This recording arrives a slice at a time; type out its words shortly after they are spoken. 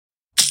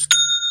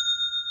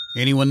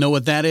Anyone know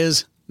what that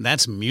is?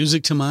 That's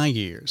music to my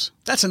ears.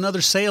 That's another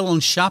sale on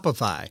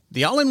Shopify,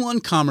 the all-in-one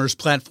commerce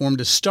platform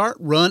to start,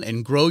 run,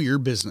 and grow your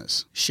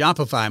business.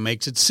 Shopify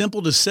makes it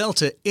simple to sell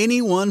to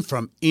anyone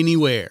from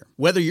anywhere.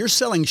 Whether you're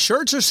selling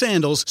shirts or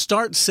sandals,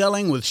 start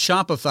selling with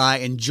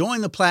Shopify and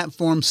join the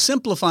platform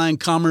simplifying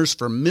commerce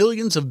for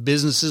millions of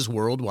businesses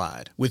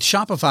worldwide. With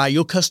Shopify,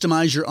 you'll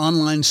customize your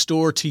online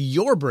store to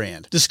your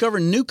brand,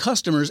 discover new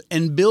customers,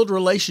 and build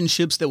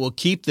relationships that will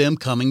keep them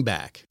coming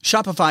back.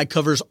 Shopify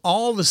covers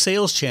all the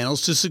sales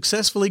channels to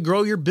successfully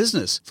grow your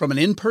business, from an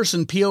in-person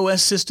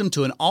POS system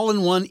to an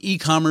all-in-one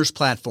e-commerce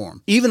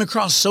platform, even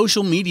across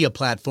social media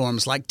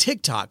platforms like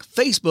TikTok,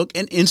 Facebook,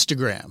 and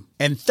Instagram.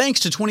 And thanks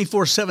to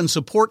 24/7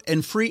 support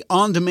and free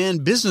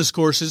on-demand business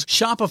courses,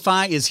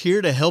 Shopify is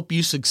here to help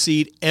you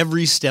succeed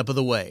every step of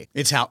the way.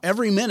 It's how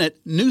every minute,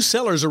 new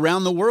sellers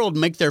around the world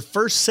make their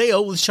first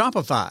sale with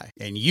Shopify.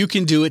 And you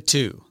can do it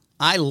too.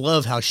 I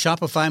love how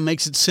Shopify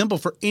makes it simple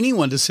for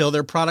anyone to sell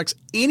their products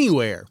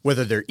anywhere.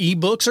 Whether they're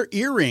ebooks or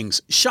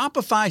earrings,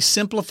 Shopify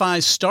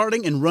simplifies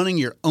starting and running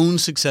your own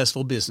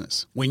successful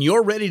business. When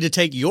you're ready to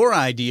take your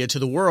idea to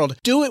the world,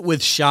 do it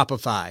with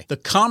Shopify, the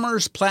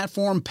commerce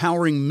platform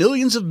powering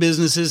millions of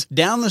businesses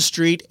down the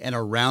street and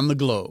around the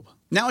globe.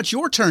 Now it's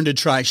your turn to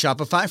try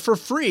Shopify for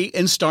free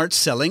and start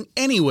selling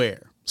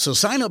anywhere. So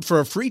sign up for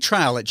a free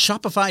trial at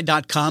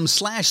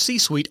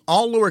shopify.com/C-Suite,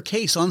 all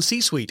lowercase on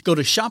C-Suite. Go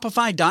to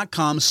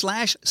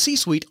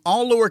shopify.com/C-Suite,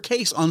 all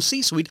lowercase on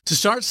C-Suite to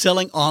start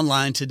selling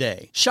online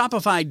today.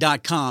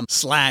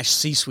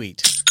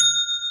 Shopify.com/C-Suite.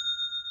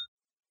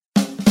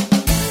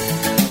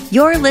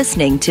 You're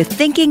listening to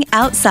Thinking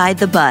Outside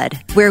the Bud,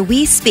 where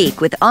we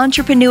speak with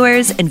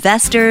entrepreneurs,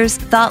 investors,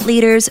 thought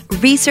leaders,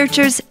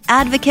 researchers,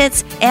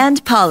 advocates,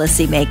 and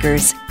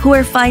policymakers who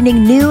are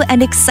finding new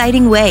and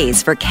exciting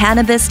ways for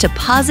cannabis to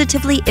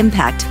positively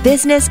impact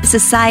business,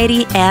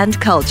 society, and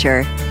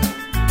culture.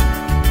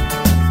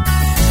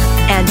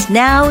 And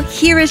now,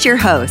 here is your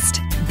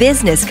host,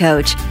 business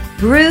coach,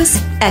 Bruce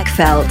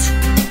Eckfeldt.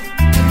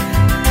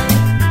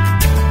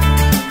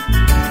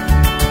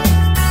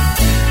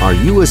 Are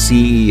you a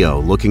CEO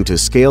looking to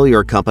scale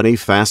your company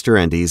faster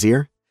and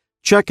easier?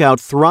 Check out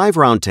Thrive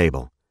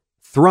Roundtable.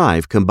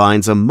 Thrive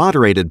combines a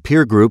moderated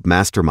peer group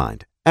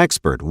mastermind,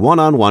 expert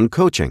one-on-one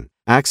coaching,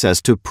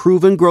 access to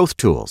proven growth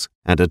tools,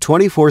 and a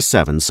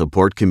 24/7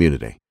 support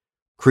community.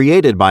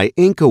 Created by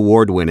Inc.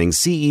 award-winning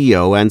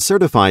CEO and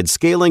certified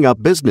scaling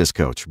up business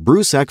coach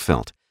Bruce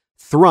Eckfeldt,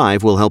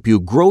 Thrive will help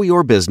you grow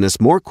your business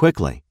more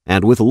quickly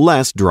and with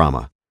less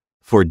drama.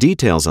 For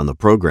details on the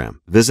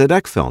program, visit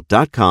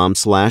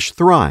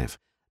eckfeldt.com/thrive.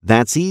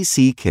 That's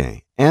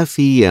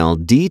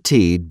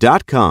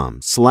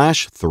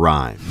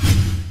ECKFELDT.com/thrive.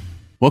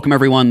 Welcome,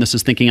 everyone. This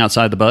is Thinking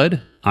Outside the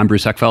Bud. I'm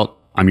Bruce Eckfeldt.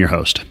 I'm your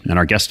host. And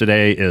our guest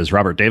today is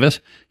Robert Davis.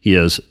 He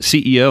is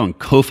CEO and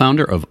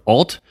co-founder of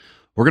Alt.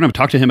 We're going to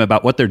talk to him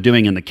about what they're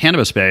doing in the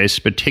cannabis space,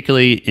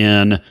 particularly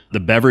in the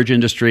beverage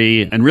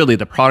industry, and really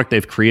the product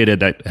they've created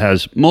that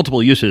has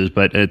multiple uses,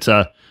 but it's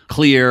a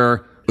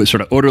clear,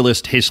 sort of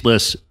odorless,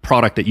 tasteless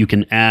product that you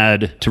can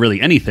add to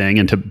really anything,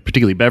 and to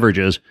particularly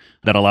beverages,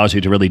 that allows you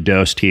to really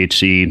dose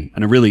THC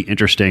in a really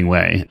interesting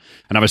way.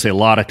 And obviously a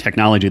lot of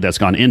technology that's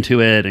gone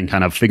into it and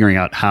kind of figuring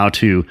out how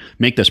to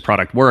make this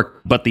product work.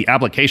 But the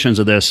applications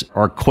of this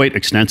are quite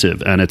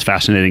extensive, and it's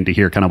fascinating to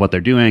hear kind of what they're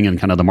doing and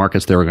kind of the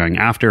markets they're going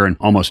after, and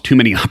almost too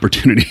many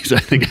opportunities, I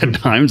think, at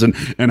times, and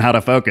how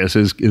to focus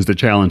is the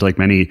challenge, like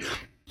many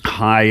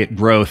high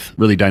growth,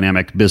 really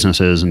dynamic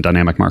businesses and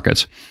dynamic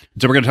markets.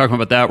 So we're going to talk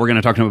about that. We're going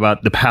to talk to them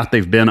about the path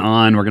they've been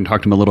on. We're going to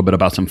talk to them a little bit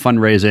about some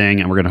fundraising,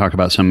 and we're going to talk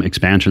about some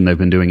expansion they've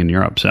been doing in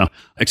Europe. So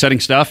exciting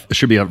stuff. It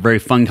should be a very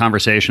fun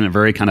conversation, a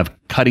very kind of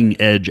cutting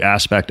edge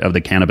aspect of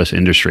the cannabis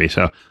industry.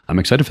 So I'm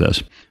excited for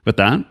this. With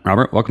that,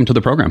 Robert, welcome to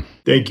the program.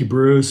 Thank you,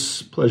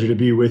 Bruce. Pleasure to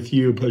be with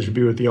you. Pleasure to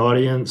be with the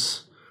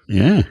audience.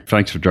 Yeah.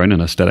 Thanks for joining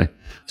us today.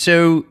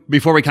 So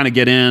before we kind of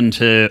get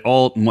into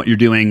all what you're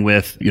doing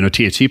with,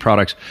 THC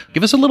products,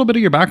 give us a little bit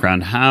of your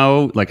background.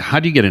 How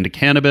do you get into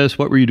cannabis?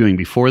 What were you doing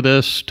before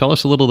this? Tell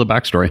us a little of the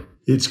backstory.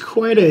 It's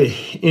quite an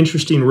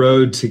interesting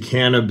road to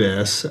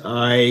cannabis.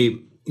 I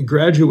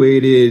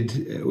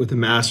graduated with a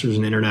master's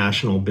in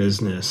international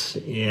business,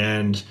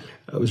 and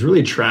I was really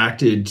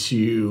attracted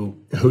to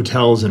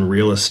hotels and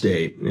real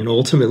estate, and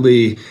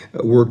ultimately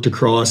worked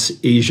across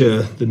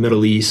Asia, the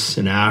Middle East,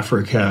 and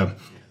Africa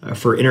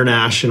for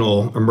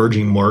international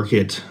emerging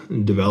market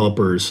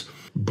developers,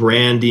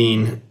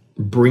 branding,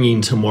 bringing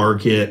to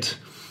market,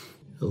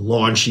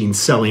 launching,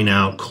 selling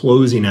out,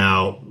 closing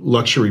out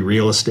luxury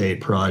real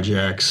estate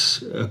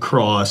projects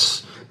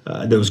across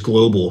those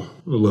global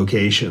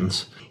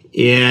locations.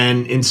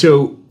 And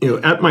so,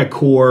 at my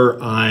core,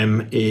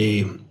 I'm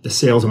a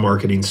sales and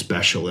marketing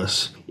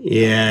specialist,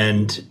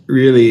 and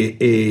really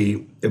a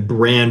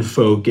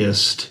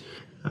brand-focused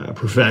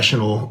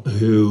professional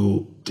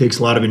who takes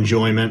a lot of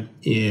enjoyment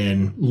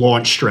in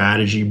launch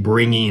strategy,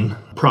 bringing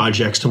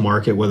projects to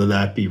market, whether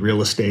that be real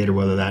estate or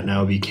whether that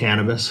now be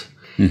cannabis,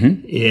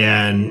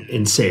 and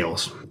in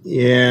sales.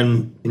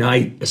 And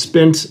I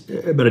spent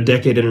about a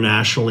decade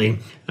internationally.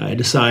 I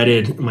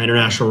decided my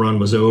international run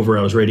was over.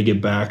 I was ready to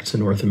get back to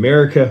North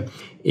America,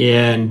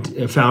 and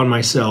I found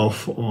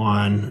myself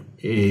on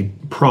a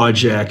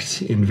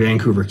project in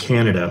Vancouver,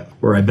 Canada,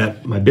 where I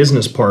met my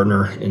business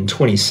partner in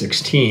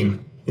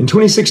 2016. In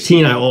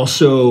 2016, I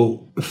also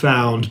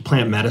found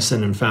plant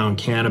medicine and found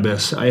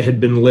cannabis. I had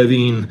been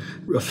living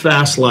a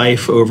fast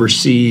life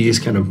overseas,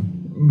 kind of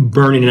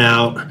burning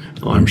out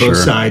on both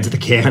sides of the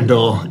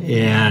candle,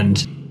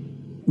 and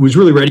was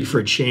really ready for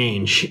a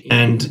change.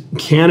 And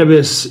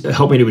cannabis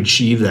helped me to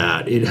achieve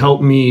that. It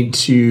helped me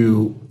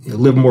to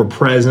live more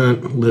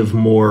present, live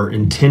more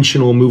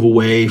intentional, move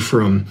away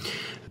from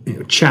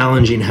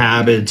challenging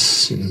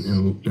habits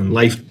and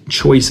life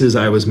choices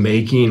I was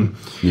making.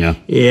 Yeah.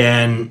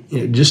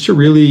 And just to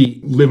really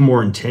live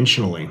more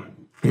intentionally.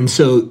 And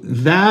so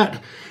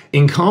that,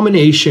 in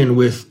combination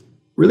with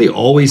really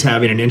always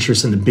having an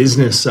interest in the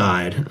business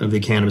side of the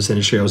cannabis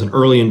industry, I was an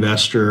early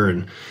investor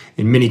in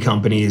many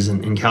companies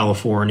in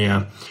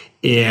California.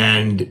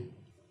 And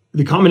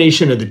the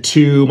combination of the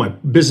two, my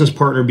business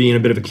partner being a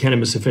bit of a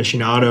cannabis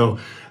aficionado,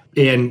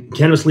 and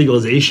cannabis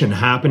legalization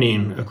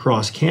happening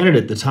across Canada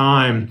at the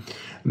time,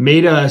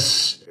 made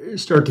us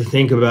start to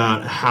think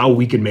about how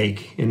we could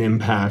make an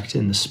impact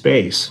in the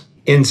space.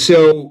 And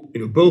so,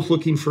 both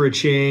looking for a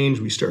change,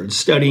 we started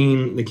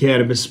studying the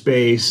cannabis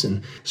space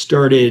and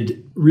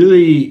started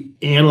really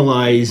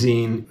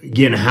analyzing,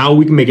 again, how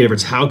we can make a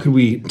difference. How could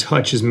we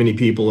touch as many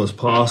people as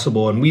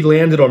possible? And we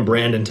landed on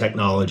brand and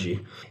technology.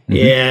 Mm-hmm.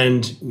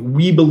 And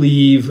we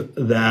believe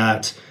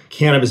that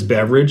cannabis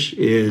beverage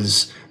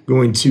is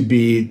going to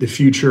be the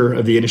future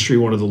of the industry,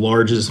 one of the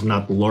largest, if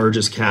not the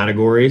largest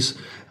categories,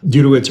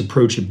 due to its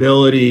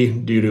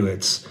approachability, due to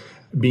its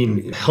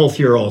being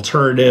healthier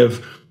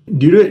alternative,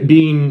 due to it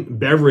being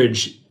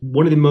beverage,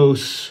 one of the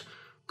most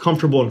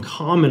comfortable and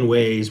common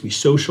ways we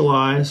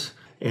socialize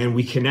and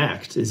we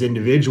connect as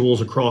individuals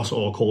across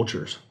all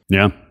cultures.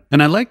 Yeah.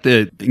 And I like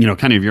the,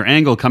 kind of your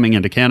angle coming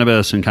into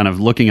cannabis and kind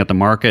of looking at the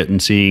market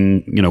and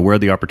seeing, where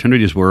the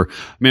opportunities were.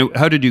 I mean,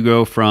 how did you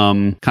go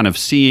from kind of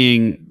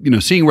seeing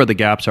where the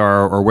gaps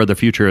are or where the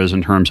future is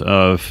in terms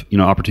of,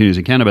 opportunities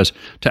in cannabis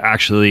to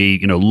actually,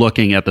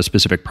 looking at the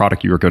specific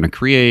product you were going to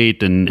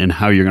create and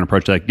how you're going to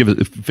approach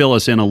that? Fill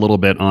us in a little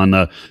bit on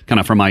the kind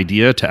of from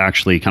idea to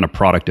actually kind of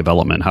product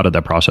development. How did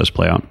that process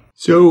play out?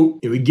 So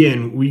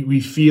again,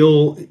 we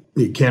feel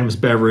that cannabis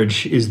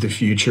beverage is the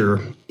future,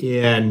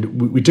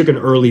 and we took an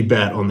early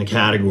bet on the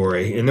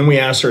category. And then we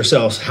asked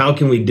ourselves, how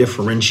can we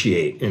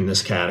differentiate in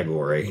this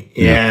category?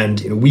 Yeah.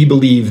 And we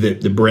believe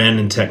that the brand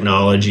and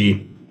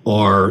technology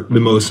are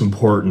the most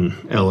important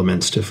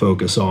elements to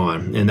focus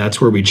on. And that's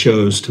where we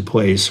chose to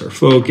place our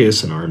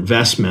focus and our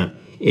investment.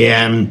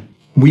 And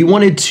we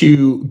wanted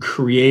to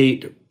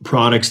create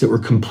products that were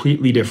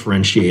completely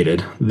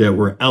differentiated, that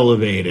were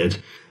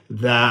elevated,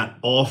 that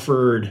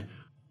offered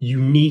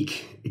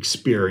unique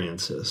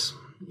experiences.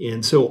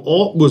 And so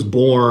Alt was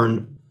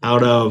born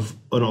out of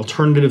an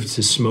alternative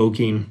to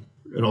smoking,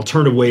 an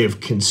alternative way of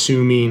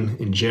consuming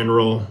in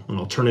general, an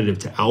alternative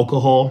to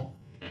alcohol,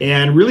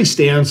 and really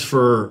stands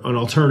for an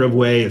alternative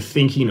way of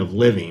thinking of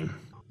living.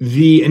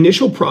 The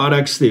initial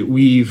products that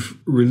we've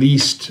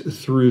released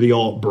through the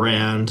Alt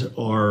brand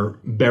are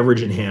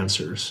beverage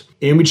enhancers.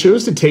 And we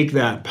chose to take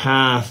that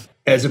path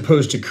as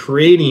opposed to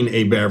creating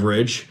a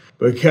beverage,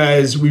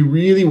 because we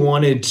really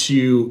wanted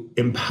to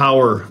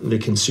empower the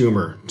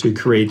consumer to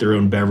create their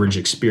own beverage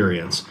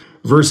experience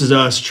versus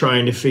us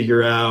trying to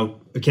figure out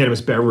a cannabis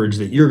beverage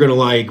that you're going to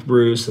like,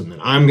 Bruce, and that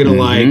I'm going to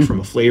like from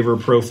a flavor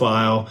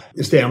profile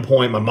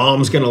standpoint, my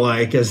mom's going to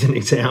like, as an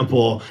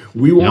example.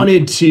 We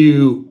wanted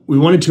to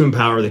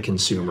empower the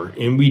consumer,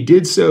 and we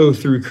did so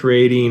through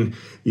creating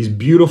these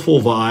beautiful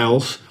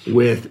vials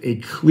with a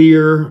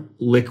clear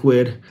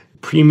liquid,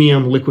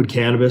 premium liquid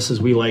cannabis,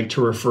 as we like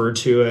to refer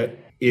to it.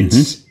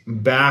 It's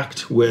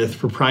backed with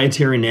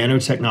proprietary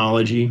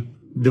nanotechnology.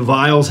 The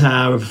vials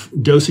have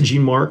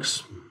dosaging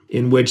marks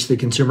in which the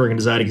consumer can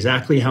decide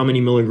exactly how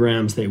many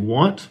milligrams they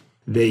want.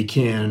 They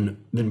can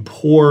then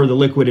pour the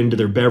liquid into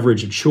their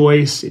beverage of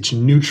choice. It's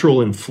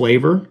neutral in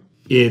flavor.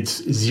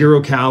 It's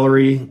 0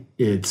 calorie.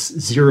 It's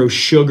 0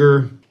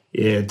 sugar.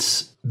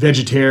 It's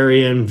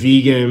vegetarian,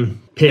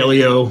 vegan,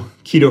 paleo,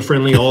 keto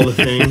friendly, all the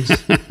things.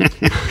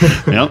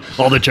 Yep,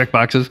 all the check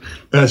boxes.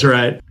 That's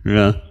right.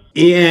 Yeah.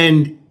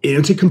 And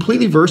it's a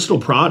completely versatile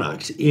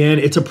product, and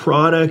it's a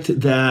product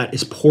that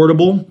is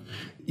portable,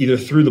 either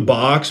through the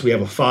box. We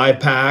have a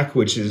 5-pack,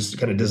 which is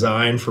kind of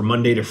designed for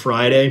Monday to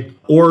Friday,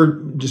 or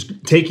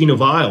just taking a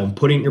vial and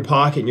putting it in your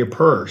pocket, in your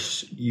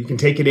purse. You can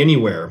take it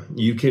anywhere.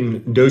 You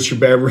can dose your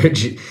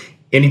beverage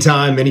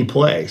anytime, any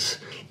place.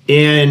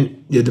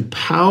 And the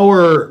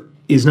power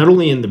is not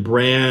only in the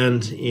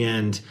brand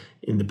and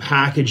in the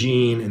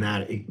packaging and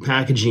that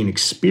packaging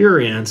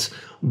experience,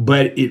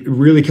 but it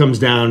really comes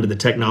down to the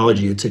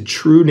technology. It's a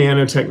true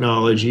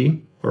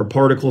nanotechnology. Our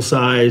particle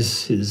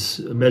size is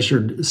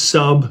measured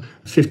sub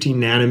 15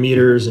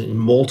 nanometers in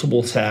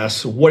multiple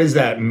tests. What does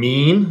that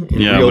mean in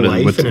real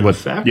life and in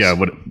effect? Yeah,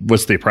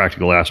 what's the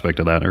practical aspect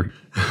of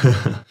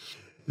that?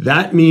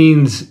 That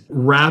means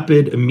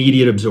rapid,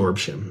 immediate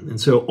absorption.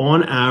 And so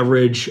on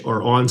average,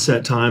 our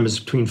onset time is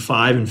between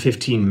 5 and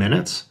 15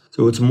 minutes.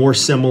 So it's more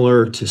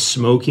similar to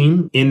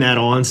smoking in that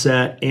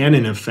onset and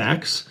in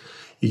effects.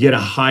 You get a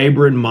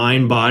hybrid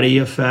mind-body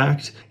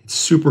effect. It's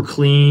super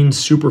clean,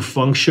 super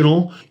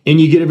functional, and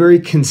you get a very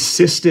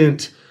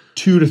consistent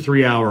 2 to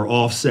 3 hour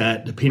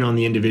offset depending on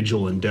the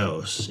individual and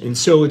dose. And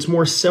so it's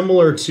more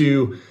similar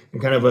to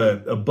kind of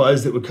a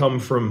buzz that would come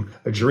from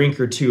a drink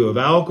or two of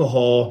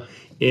alcohol,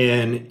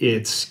 and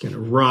it's going to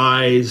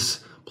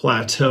rise,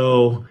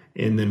 plateau,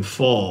 and then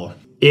fall.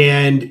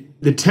 And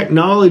the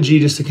technology,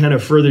 just to kind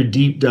of further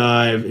deep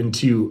dive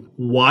into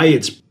why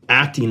it's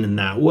acting in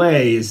that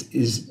way, is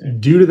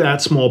due to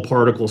that small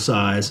particle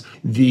size,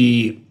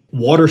 the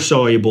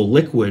water-soluble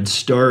liquid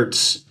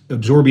starts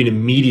absorbing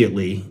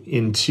immediately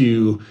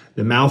into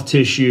the mouth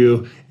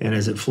tissue, and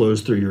as it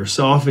flows through your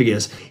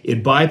esophagus,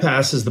 it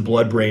bypasses the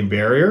blood-brain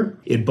barrier,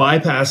 it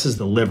bypasses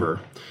the liver,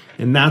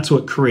 and that's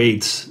what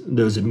creates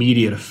those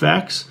immediate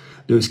effects,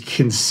 those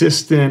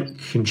consistent,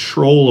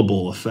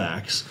 controllable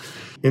effects.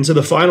 And so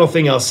the final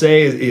thing I'll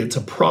say is it's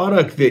a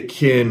product that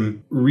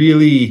can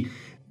really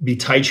be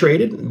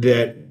titrated,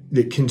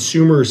 that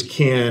consumers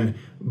can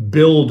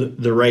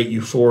build the right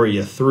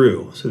euphoria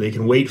through. So they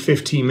can wait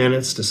 15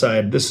 minutes,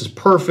 decide this is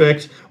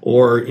perfect,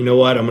 or you know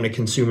what, I'm going to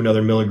consume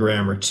another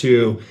milligram or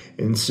two.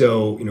 And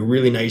so,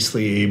 really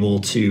nicely able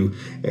to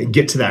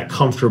get to that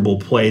comfortable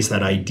place,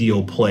 that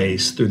ideal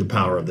place through the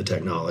power of the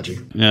technology.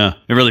 Yeah,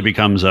 it really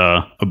becomes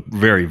a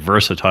very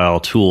versatile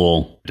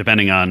tool.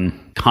 Depending on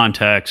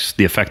context,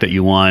 the effect that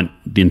you want,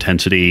 the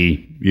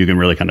intensity, you can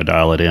really kind of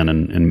dial it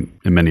in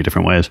many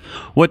different ways.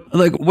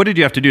 What did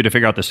you have to do to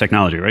figure out this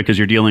technology, right? Because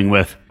you're dealing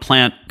with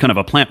kind of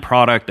a plant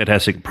product that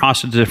has to be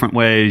processed different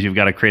ways. You've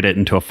got to create it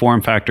into a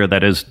form factor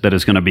that is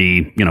going to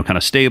be, kind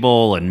of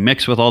stable and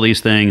mixed with all these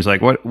things.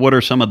 Like what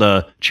are some of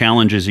the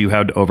challenges you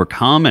had to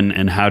overcome,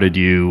 and how did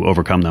you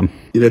overcome them?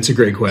 That's a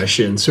great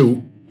question.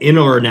 So in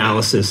our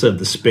analysis of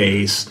the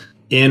space,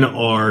 in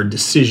our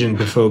decision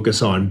to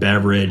focus on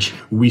beverage,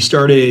 we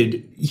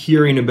started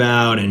hearing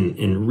about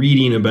and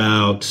reading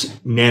about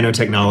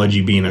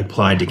nanotechnology being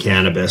applied to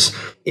cannabis.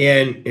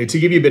 And to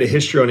give you a bit of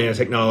history on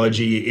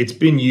nanotechnology, it's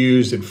been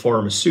used in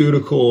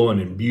pharmaceutical and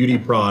in beauty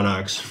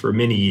products for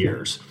many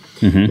years.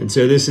 Mm-hmm. And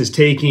so this is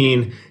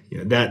taking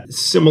that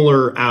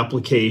similar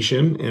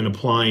application and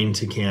applying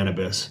to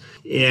cannabis.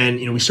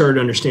 And we started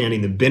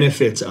understanding the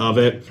benefits of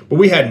it, but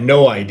we had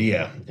no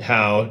idea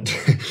how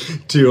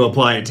to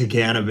apply it to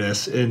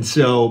cannabis. And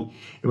so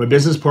my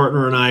business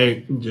partner and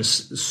I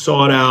just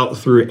sought out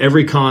through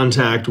every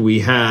contact we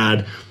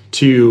had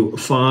to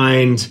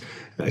find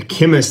a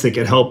chemist that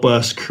could help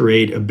us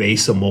create a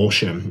base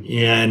emulsion.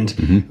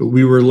 And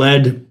we were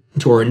led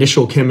to our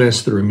initial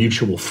chemist through a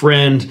mutual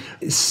friend.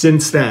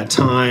 Since that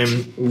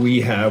time,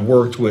 we have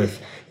worked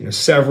with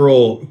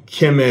several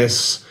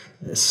chemists,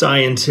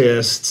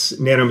 scientists,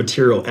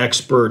 nanomaterial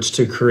experts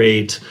to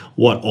create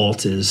what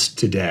Alt is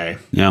today.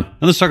 Yeah. And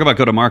let's talk about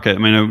go-to-market. I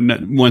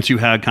mean, once you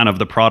had kind of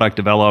the product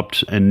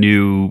developed and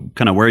knew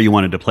kind of where you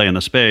wanted to play in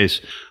the space,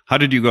 how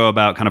did you go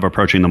about kind of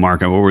approaching the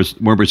market? What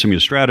were some of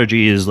your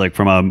strategies, like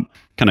from a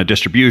kind of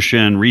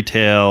distribution,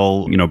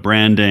 retail,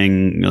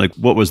 branding? Like,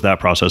 what was that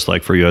process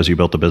like for you as you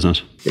built the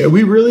business? Yeah,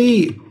 we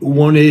really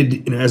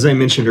wanted, as I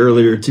mentioned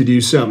earlier, to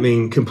do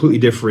something completely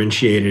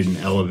differentiated and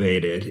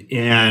elevated.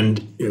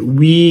 And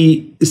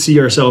we see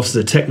ourselves as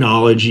a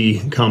technology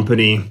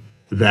company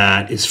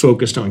that is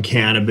focused on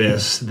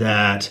cannabis,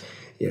 that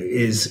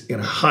is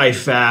high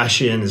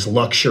fashion, is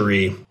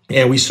luxury.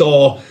 And we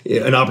saw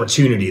an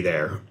opportunity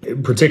there,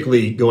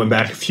 particularly going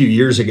back a few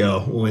years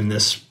ago when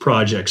this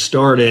project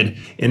started,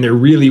 and there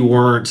really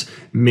weren't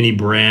many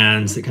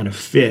brands that kind of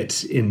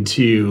fit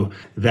into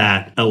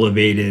that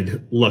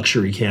elevated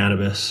luxury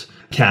cannabis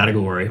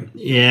category.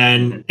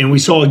 And we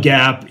saw a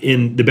gap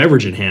in the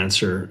beverage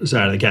enhancer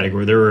side of the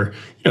category. There were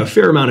a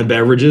fair amount of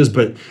beverages,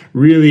 but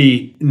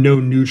really no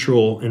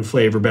neutral and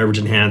flavor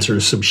beverage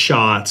enhancers, some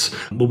shots,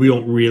 but we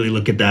don't really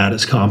look at that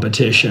as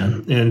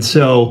competition. And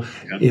so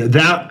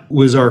that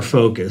was our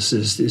focus,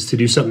 is to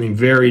do something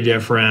very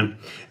different,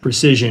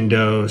 precision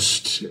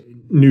dosed,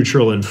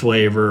 neutral in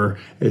flavor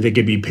that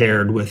could be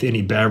paired with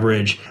any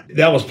beverage.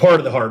 That was part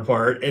of the hard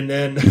part. And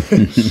then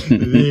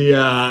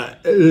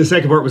the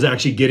second part was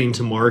actually getting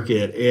to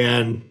market.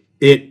 And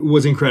it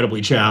was incredibly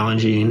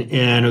challenging.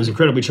 And it was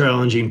incredibly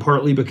challenging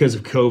partly because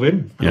of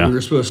COVID. Yeah. We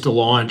were supposed to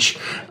launch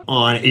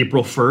on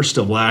April 1st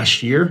of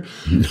last year.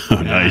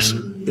 Oh, nice.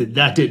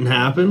 That didn't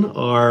happen.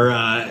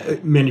 Our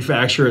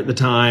manufacturer at the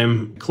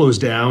time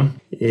closed down.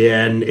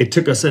 And it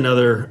took us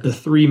another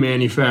 3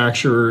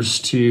 manufacturers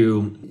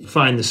to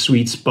find the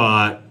sweet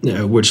spot,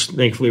 which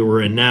thankfully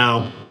we're in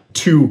now.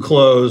 2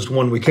 closed,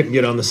 1 we couldn't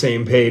get on the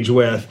same page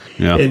with.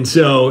 Yeah. And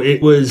so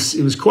it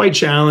was quite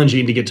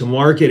challenging to get to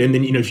market. And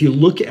then, if you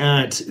look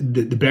at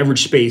the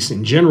beverage space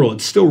in general,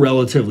 it's still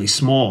relatively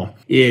small.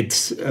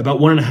 It's about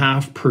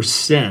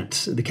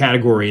 1.5% of the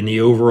category in the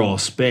overall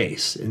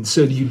space. And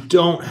so you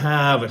don't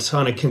have a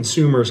ton of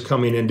consumers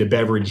coming into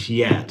beverage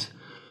yet.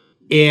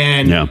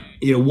 And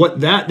what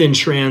that then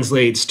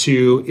translates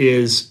to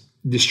is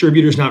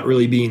distributors not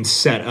really being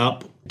set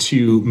up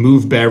to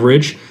move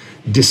beverage,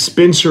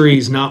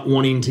 dispensaries not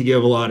wanting to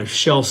give a lot of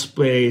shelf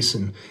space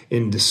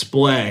and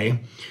display.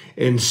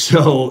 And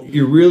so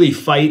you're really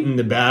fighting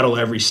the battle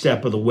every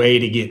step of the way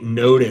to get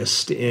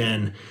noticed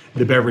in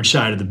the beverage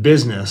side of the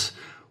business.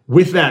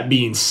 With that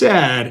being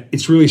said,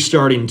 it's really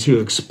starting to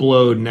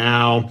explode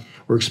now.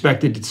 We're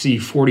expected to see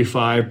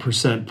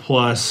 45%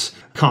 plus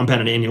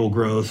compounded annual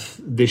growth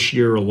this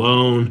year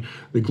alone.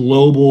 The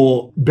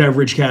global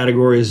beverage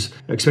category is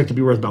expected to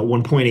be worth about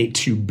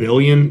 $1.82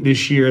 billion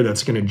this year.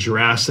 That's going to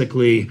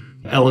drastically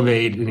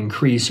elevate and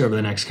increase over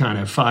the next kind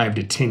of 5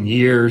 to 10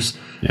 years.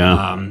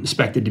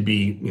 Expected to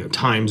be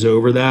times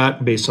over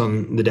that based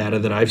on the data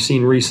that I've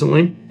seen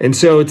recently. And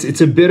so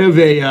it's a bit of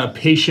a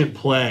patient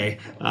play,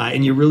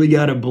 and you really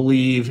got to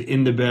believe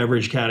in the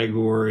beverage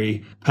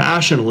category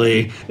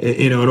passionately,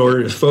 in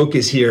order to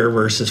focus here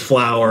versus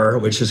flower,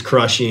 which is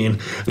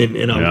crushing,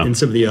 and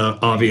some of the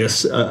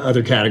obvious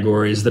other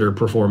categories that are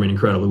performing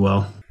incredibly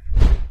well.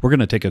 We're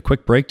going to take a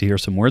quick break to hear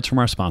some words from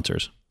our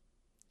sponsors.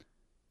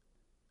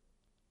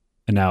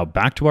 And now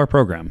back to our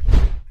program.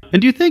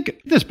 And do you think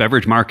this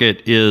beverage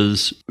market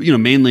is,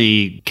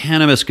 mainly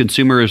cannabis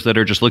consumers that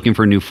are just looking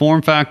for a new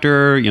form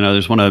factor? They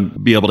just want to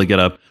be able to get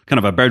a kind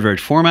of a beverage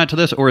format to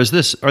this, or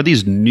are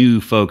these new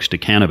folks to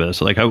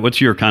cannabis? Like,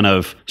 what's your kind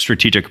of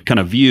strategic kind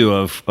of view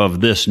of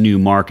this new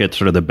market,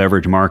 sort of the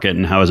beverage market,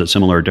 and how is it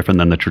similar or different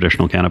than the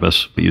traditional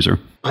cannabis user?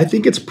 I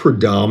think it's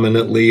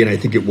predominantly, and I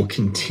think it will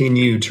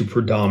continue to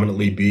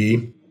predominantly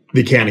be,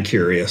 the canna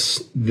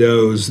curious,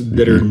 those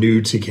that are new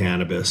to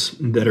cannabis,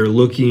 that are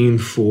looking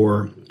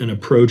for an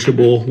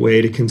approachable way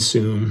to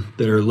consume,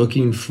 that are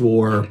looking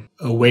for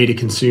a way to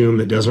consume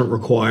that doesn't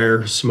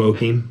require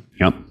smoking,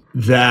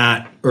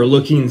 that are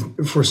looking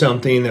for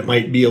something that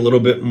might be a little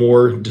bit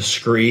more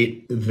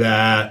discreet,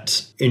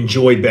 that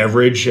enjoy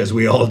beverage, as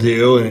we all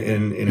do,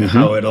 and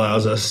how it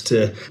allows us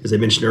to, as I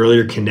mentioned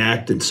earlier,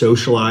 connect and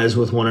socialize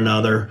with one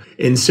another.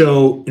 And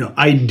so,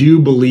 I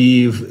do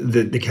believe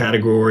that the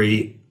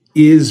category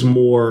is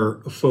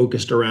more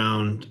focused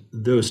around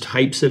those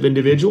types of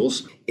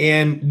individuals.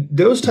 And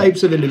those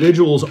types of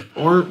individuals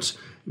aren't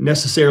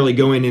necessarily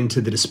going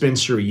into the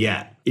dispensary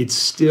yet. It's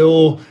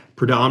still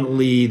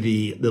predominantly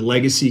the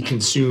legacy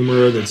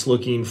consumer that's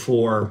looking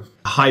for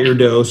higher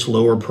dose,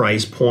 lower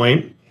price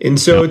point. And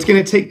so it's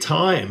going to take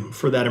time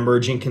for that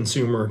emerging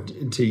consumer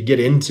to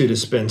get into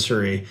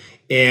dispensary.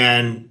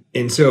 And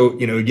so,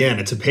 again,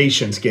 it's a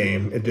patience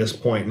game at this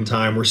point in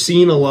time. We're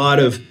seeing a lot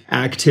of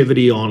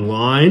activity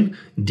online,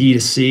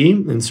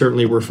 D2C, and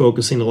certainly we're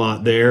focusing a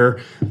lot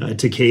there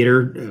to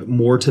cater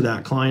more to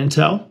that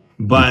clientele.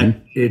 But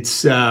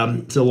it's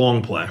a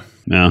long play.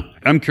 Yeah.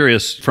 I'm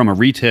curious from a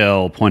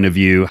retail point of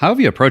view, how have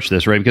you approached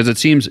this, right? Because it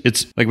seems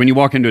it's like when you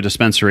walk into a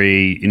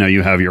dispensary,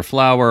 you have your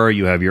flower,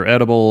 you have your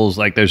edibles,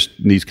 like there's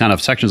these kind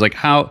of sections. Like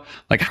how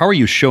are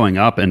you showing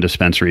up in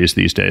dispensaries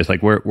these days?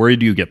 Like where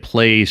do you get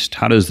placed?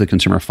 How does the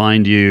consumer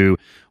find you?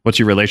 What's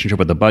your relationship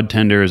with the bud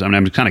tenders? I mean,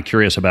 I'm kind of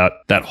curious about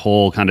that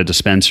whole kind of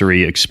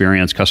dispensary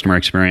experience, customer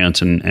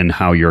experience, and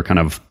how you're kind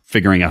of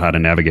figuring out how to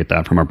navigate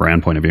that from a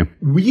brand point of view.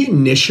 We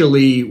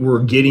initially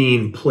were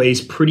getting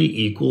placed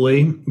pretty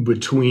equally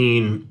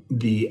between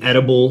the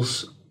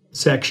edibles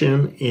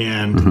section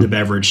and the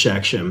beverage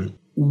section.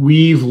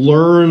 We've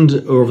learned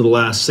over the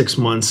last 6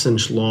 months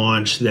since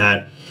launch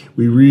that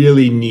we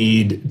really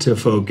need to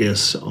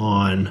focus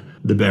on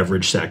the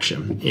beverage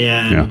section.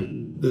 And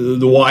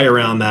the why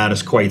around that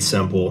is quite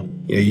simple.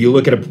 You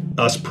look at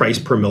us price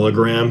per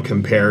milligram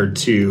compared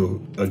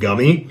to a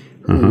gummy,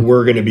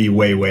 we're going to be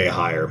way, way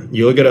higher.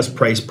 You look at us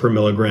price per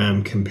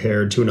milligram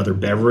compared to another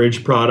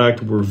beverage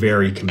product, we're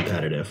very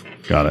competitive.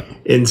 Got it.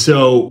 And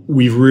so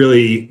we've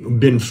really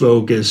been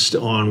focused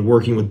on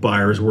working with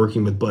buyers,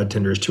 working with bud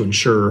tenders to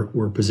ensure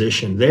we're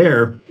positioned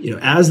there,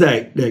 as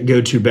that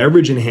go-to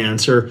beverage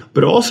enhancer,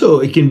 but also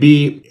it can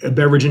be a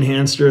beverage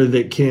enhancer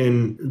that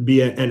can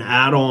be an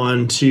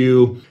add-on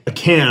to a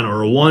can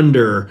or a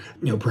Wonder.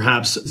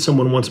 Perhaps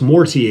someone wants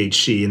more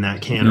THC in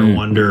that can or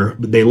Wonder,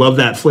 but they love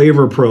that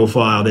flavor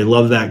profile. They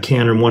love that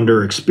can or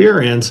Wonder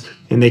experience,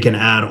 and they can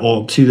add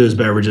all to those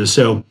beverages.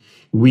 So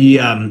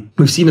we've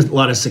seen a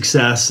lot of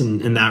success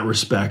in that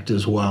respect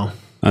as well.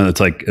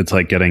 It's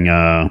like getting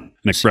an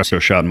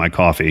espresso shot in my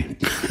coffee.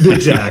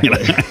 Exactly.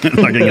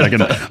 I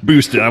can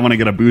boost it. I want to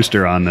get a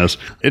booster on this.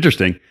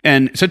 Interesting.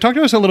 And so talk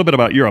to us a little bit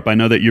about Europe. I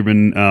know that you've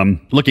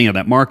been looking at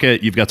that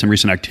market. You've got some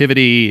recent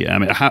activity. I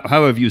mean,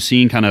 how have you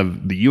seen kind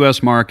of the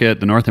U.S.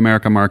 market, the North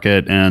America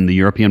market, and the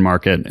European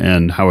market,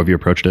 and how have you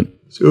approached it?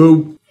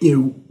 So,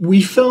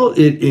 we felt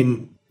it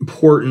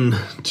important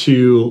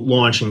to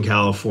launch in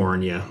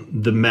California,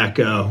 the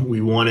Mecca. We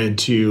wanted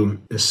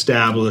to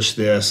establish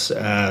this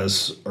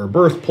as our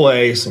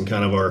birthplace and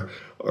kind of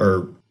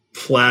our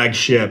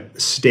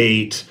flagship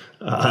state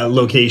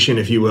location,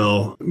 if you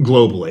will,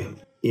 globally.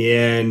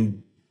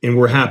 And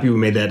we're happy we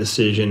made that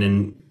decision.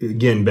 And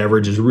again,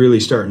 beverage is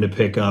really starting to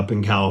pick up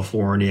in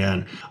California.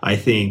 And I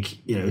think,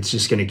 it's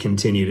just going to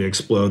continue to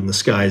explode and the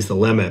sky's the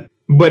limit.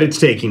 But it's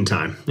taking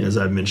time, as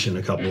I've mentioned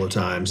a couple of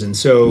times. And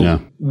so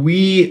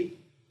we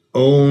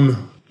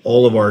own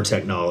all of our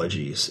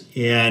technologies,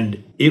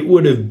 and it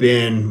would have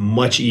been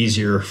much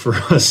easier for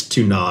us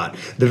to not.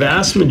 The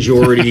vast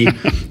majority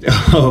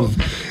of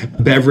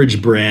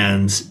beverage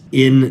brands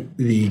in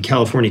the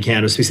California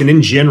cannabis space and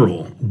in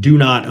general do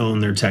not own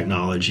their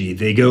technology.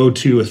 They go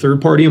to a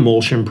third-party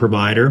emulsion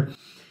provider.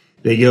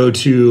 They go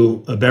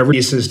to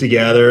beverages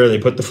together. They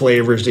put the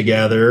flavors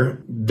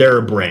together. They're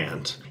a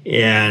brand.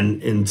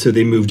 And so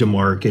they move to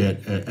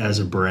market as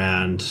a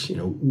brand,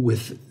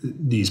 with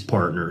these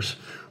partners,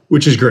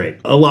 which is great.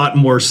 A lot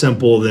more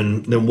simple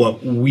than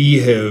what we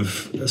have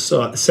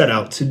set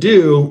out to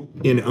do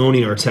in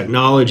owning our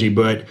technology.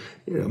 But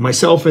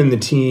myself and the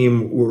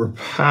team were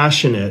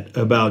passionate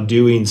about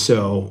doing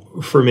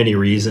so for many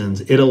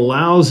reasons. It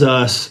allows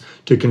us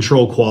to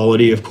control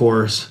quality, of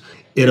course.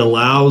 It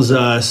allows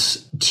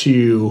us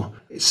to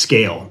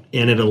scale,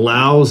 and it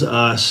allows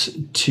us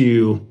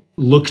to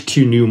look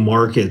to new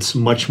markets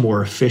much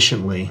more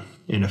efficiently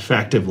and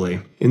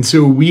effectively. And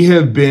so we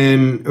have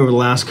been, over the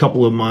last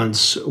couple of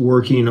months,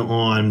 working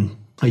on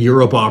a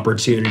Europe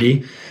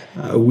opportunity.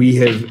 We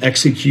have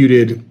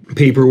executed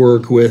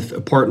paperwork with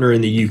a partner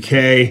in the UK,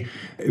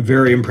 a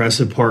very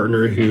impressive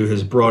partner who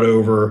has brought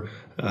over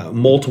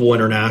multiple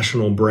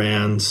international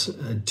brands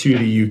to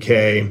the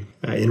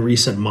UK in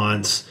recent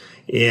months.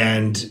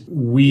 And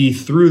we,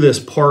 through this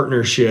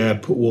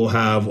partnership, will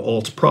have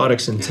Alt's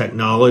products and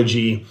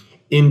technology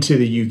into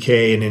the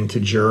UK and into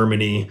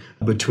Germany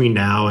between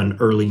now and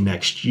early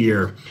next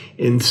year.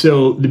 And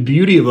so the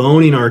beauty of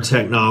owning our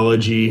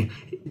technology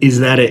is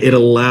that it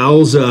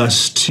allows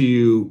us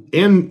to,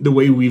 and the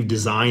way we've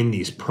designed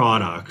these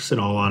products, in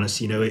all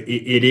honesty,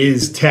 it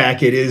is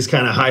tech, it is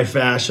kind of high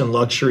fashion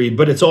luxury,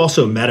 but it's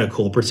also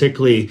medical,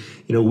 particularly,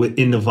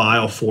 in the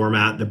vial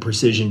format, the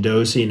precision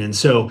dosing. And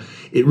so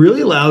it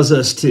really allows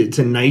us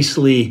to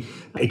nicely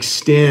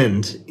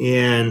extend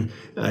and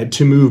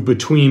to move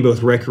between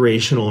both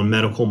recreational and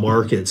medical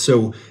markets.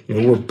 So,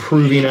 we're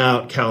proving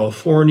out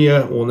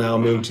California. We'll now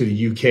move to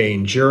the UK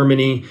and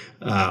Germany.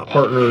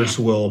 Partners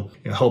will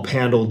help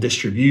handle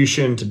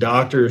distribution to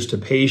doctors, to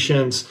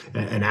patients,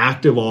 an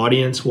active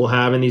audience we'll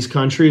have in these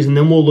countries. And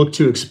then we'll look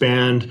to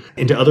expand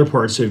into other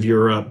parts of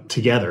Europe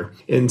together.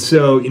 And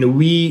so,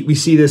 we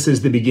see this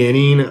as the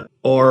beginning,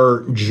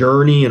 our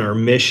journey and our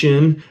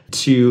mission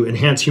to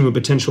enhance human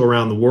potential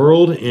around the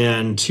world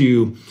and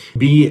to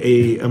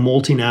be a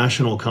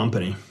multinational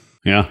company.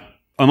 Yeah.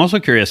 I'm also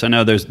curious. I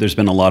know there's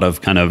been a lot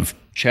of kind of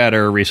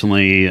chatter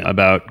recently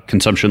about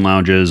consumption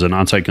lounges and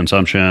on-site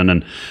consumption,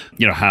 and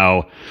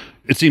how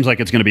it seems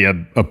like it's going to be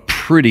a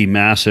pretty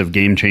massive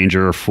game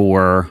changer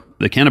for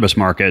the cannabis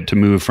market to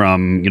move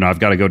from, I've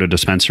got to go to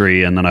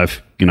dispensary and then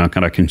I've,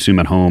 kind of consume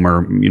at home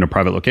or,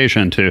 private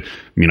location to,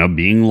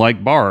 being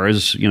like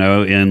bars,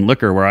 in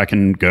liquor where I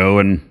can go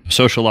and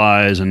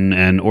socialize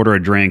and order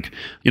a drink.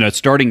 It's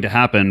starting to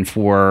happen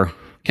for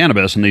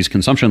cannabis and these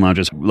consumption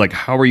lounges. Like,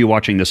 how are you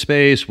watching the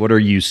space? What are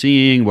you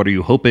seeing? What are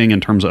you hoping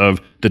in terms of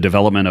the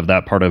development of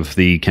that part of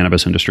the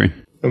cannabis industry?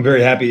 I'm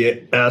very happy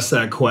you asked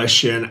that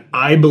question.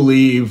 I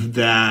believe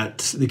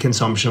that the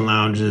consumption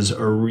lounges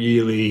are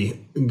really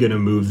going to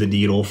move the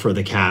needle for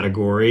the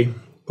category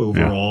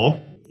overall.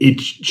 Yeah.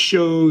 It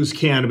shows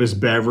cannabis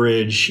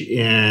beverage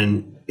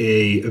in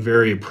a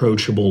very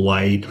approachable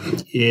light.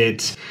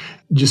 It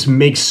just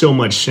makes so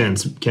much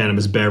sense,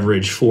 cannabis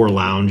beverage for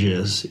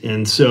lounges.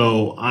 And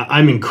so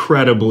I'm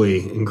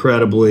incredibly,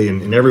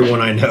 and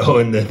everyone I know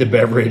in the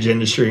beverage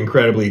industry,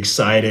 incredibly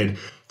excited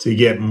to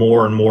get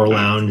more and more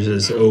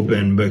lounges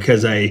open,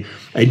 because I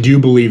do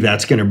believe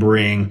that's going to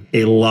bring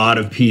a lot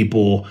of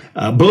people,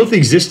 both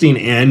existing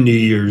and new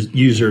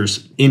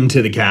users,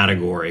 into the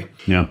category.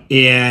 Yeah.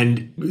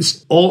 And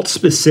Alt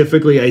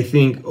specifically, I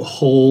think,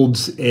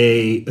 holds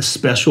a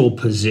special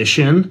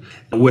position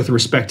with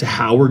respect to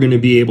how we're going to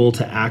be able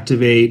to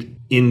activate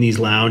in these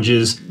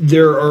lounges.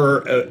 There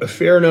are a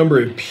fair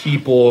number of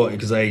people,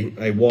 because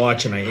I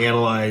watch and I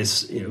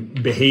analyze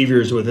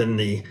behaviors within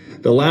the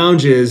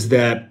lounges,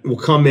 that will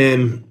come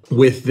in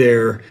with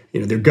their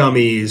their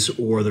gummies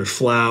or their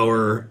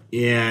flower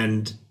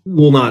and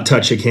will not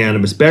touch a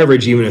cannabis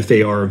beverage even if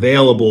they are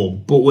available.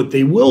 But what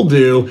they will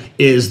do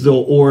is they'll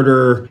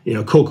order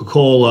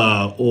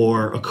Coca-Cola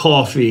or a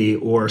coffee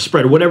or a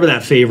Sprite or whatever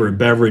that favorite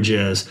beverage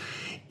is.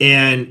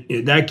 And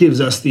that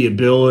gives us the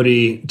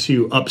ability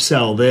to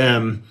upsell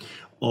them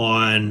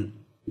on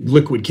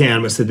liquid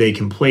cannabis that they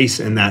can place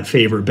in that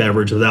favorite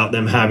beverage without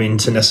them having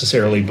to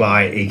necessarily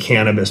buy a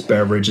cannabis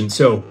beverage. And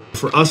so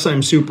for us,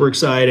 I'm super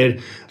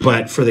excited,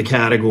 but for the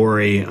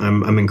category,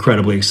 I'm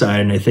incredibly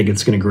excited. And I think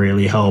it's going to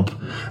greatly help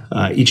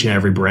each and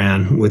every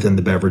brand within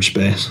the beverage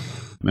space.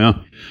 Yeah.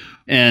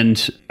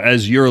 And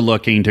as you're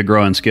looking to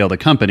grow and scale the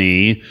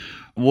company,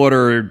 what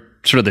are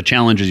sort of the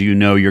challenges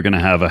you're going to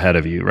have ahead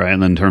of you, right?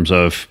 And in terms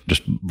of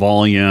just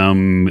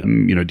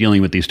volume,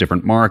 dealing with these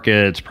different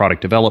markets,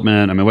 product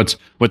development. I mean,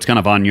 what's kind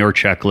of on your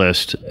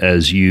checklist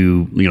as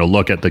you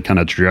look at the kind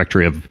of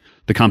trajectory of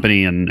the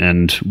company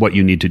and what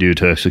you need to do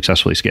to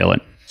successfully scale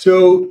it?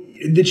 So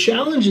the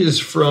challenges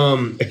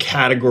from a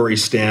category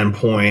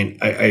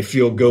standpoint, I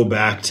feel go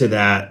back to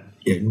that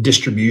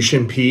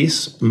distribution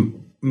piece.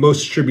 Most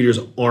distributors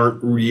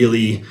aren't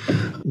really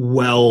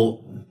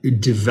well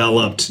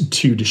developed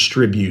to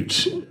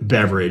distribute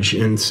beverage.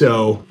 And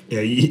so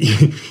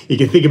you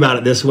can think about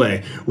it this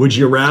way. Would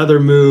you rather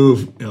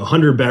move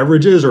 100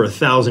 beverages or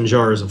 1,000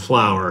 jars of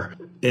flour?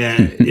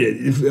 And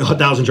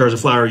 1,000 jars of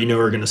flour,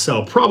 are going to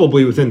sell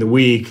probably within the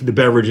week. The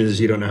beverages,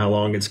 you don't know how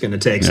long it's going to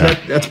take. So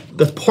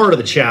that's part of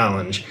the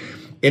challenge.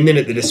 And then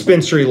at the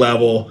dispensary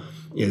level,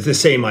 it's the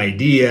same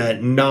idea,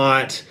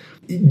 not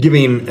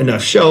giving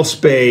enough shelf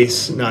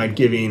space, not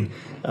giving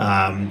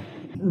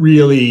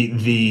really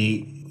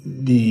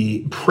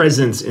the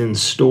presence in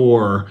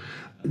store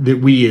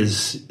that we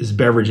as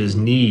beverages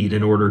need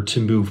in order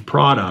to move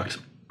product.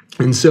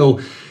 And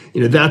so,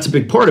 that's a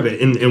big part of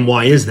it. And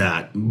why is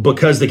that?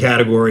 Because the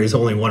category is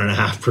only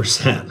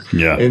 1.5%.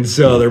 Yeah. And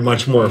so they're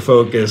much more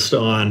focused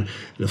on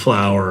the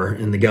flour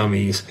and the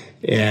gummies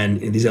and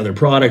these other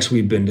products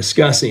we've been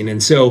discussing.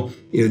 And so,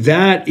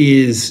 that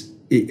is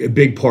a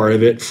big part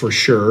of it for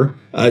sure.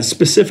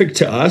 Specific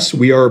to us,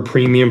 we are a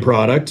premium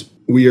product.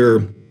 We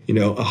are,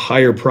 a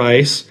higher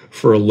price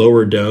for a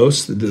lower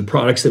dose. The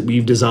products that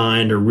we've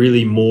designed are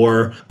really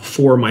more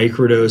for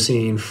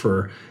microdosing,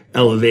 for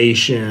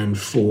elevation,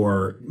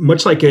 for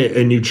much like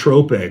a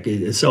nootropic,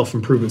 a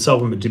self-improvement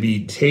supplement to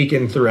be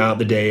taken throughout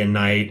the day and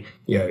night,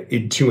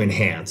 to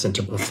enhance and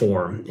to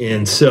perform.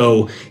 And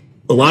so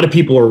a lot of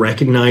people are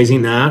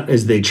recognizing that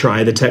as they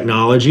try the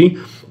technology,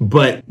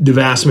 but the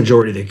vast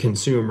majority of the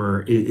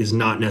consumer is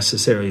not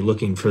necessarily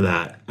looking for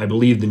that. I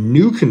believe the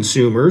new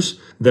consumers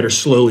that are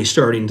slowly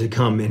starting to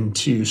come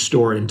into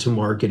store, into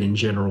market in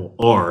general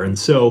are. And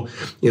so,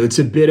 it's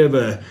a bit of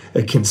a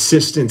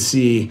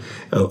consistency,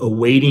 a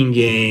waiting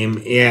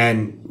game,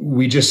 and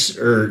we just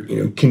are,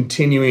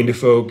 continuing to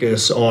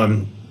focus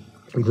on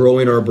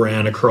growing our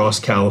brand across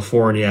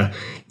California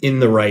in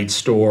the right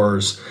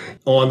stores,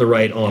 on the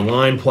right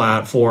online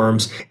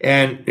platforms.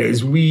 And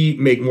as we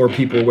make more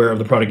people aware of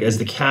the product, as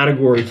the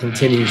category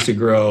continues to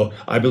grow,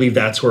 I believe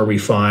that's where we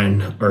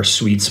find our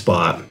sweet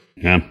spot.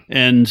 Yeah.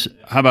 And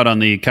how about on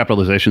the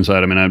capitalization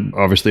side? I mean,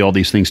 obviously all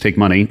these things take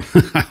money.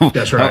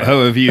 That's right.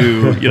 How have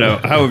you,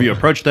 how have you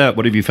approached that?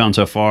 What have you found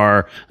so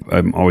far?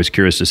 I'm always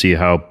curious to see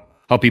how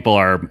people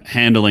are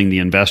handling the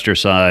investor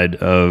side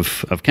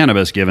of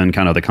cannabis, given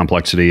kind of the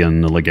complexity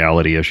and the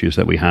legality issues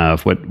that we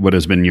have. What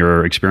has been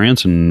your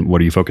experience and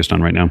what are you focused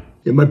on right now?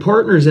 Yeah, my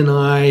partners and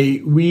I,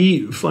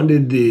 we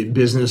funded the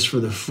business for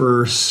the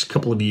first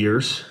couple of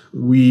years.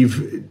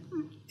 We've,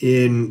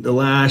 in the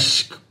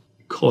last,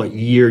 call it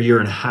year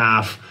and a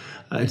half,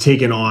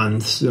 taken on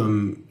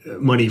some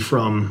money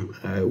from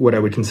what I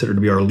would consider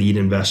to be our lead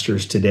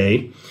investors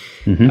today.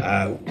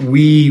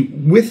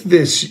 Mm-hmm. With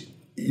this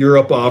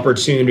Europe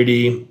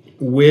opportunity,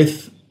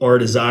 with our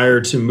desire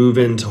to move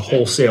into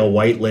wholesale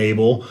white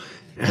label,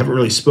 I haven't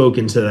really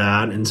spoken to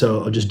that, and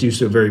so I'll just do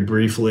so very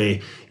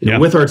briefly.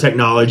 With our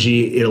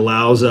technology, it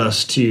allows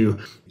us to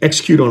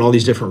execute on all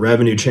these different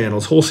revenue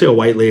channels. Wholesale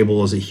white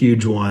label is a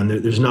huge one.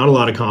 There's not a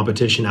lot of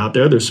competition out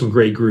there. There's some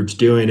great groups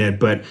doing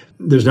it, but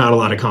there's not a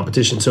lot of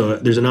competition. So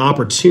there's an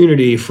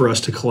opportunity for us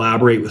to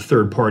collaborate with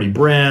third-party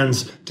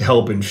brands to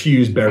help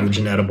infuse beverage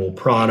and edible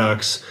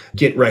products,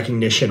 get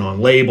recognition on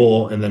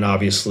label, and then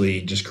obviously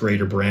just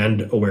greater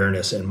brand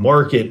awareness and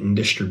market and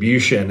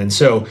distribution. And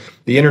so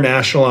the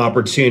international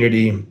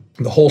opportunity,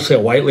 the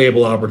wholesale white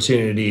label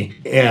opportunity,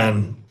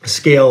 and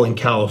scale in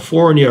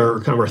California are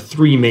kind of our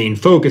three main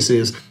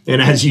focuses.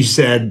 And as you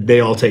said,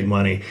 they all take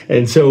money.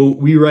 And so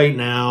we right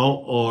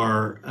now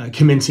are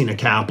commencing a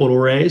capital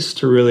raise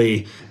to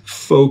really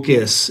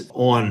focus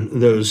on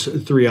those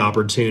three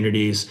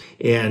opportunities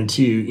and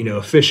to,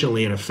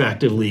 efficiently and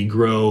effectively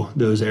grow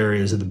those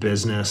areas of the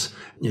business.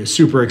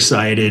 Super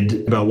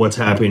excited about what's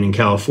happening in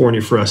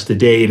California for us to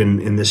date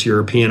and this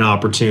European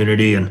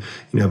opportunity. And,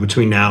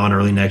 between now and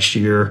early next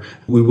year,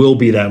 we will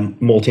be that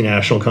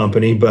multinational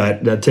company,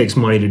 but that takes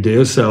money to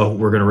do. So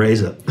we're going to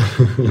raise it.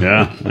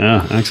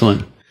 Yeah.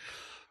 Excellent.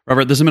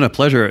 Robert, this has been a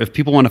pleasure. If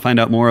people want to find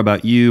out more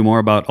about you, more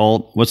about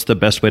Alt, what's the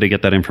best way to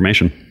get that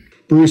information?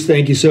 Bruce,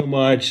 thank you so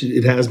much.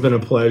 It has been a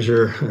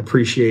pleasure. I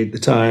appreciate the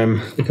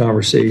time, the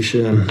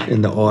conversation,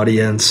 and the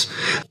audience.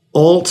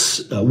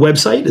 Alt's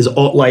website is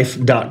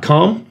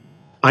altlife.com.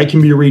 I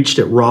can be reached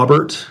at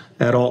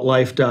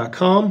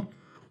robert@altlife.com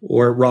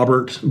or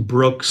Robert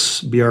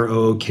Brooks,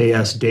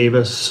 Brooks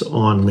Davis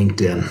on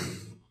LinkedIn.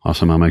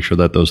 Awesome. I'll make sure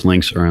that those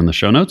links are in the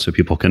show notes so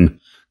people can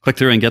click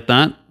through and get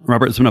that.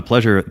 Robert, it's been a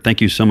pleasure.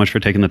 Thank you so much for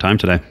taking the time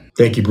today.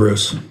 Thank you,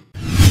 Bruce.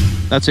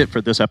 That's it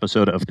for this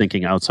episode of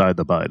Thinking Outside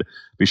the Bud.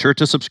 Be sure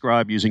to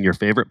subscribe using your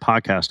favorite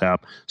podcast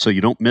app so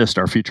you don't miss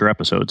our future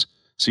episodes.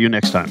 See you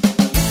next time.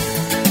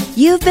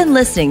 You've been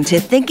listening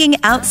to Thinking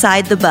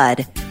Outside the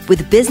Bud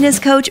with business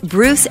coach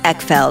Bruce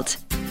Eckfeldt.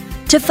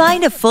 To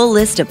find a full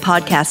list of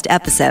podcast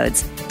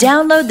episodes,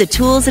 download the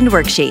tools and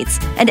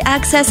worksheets, and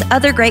access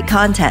other great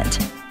content,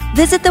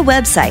 visit the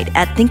website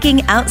at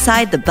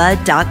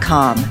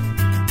thinkingoutsidethebud.com.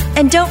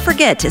 And don't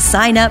forget to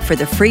sign up for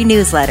the free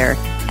newsletter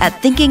at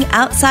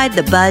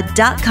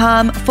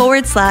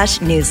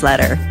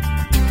thinkingoutsidethebud.com/newsletter.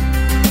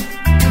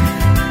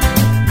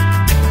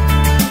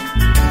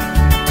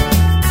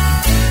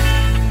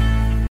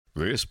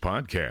 This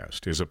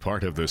podcast is a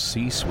part of the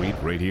C-Suite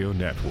Radio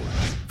Network.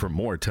 For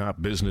more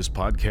top business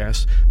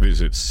podcasts,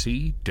 visit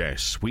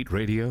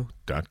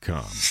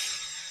c-suiteradio.com.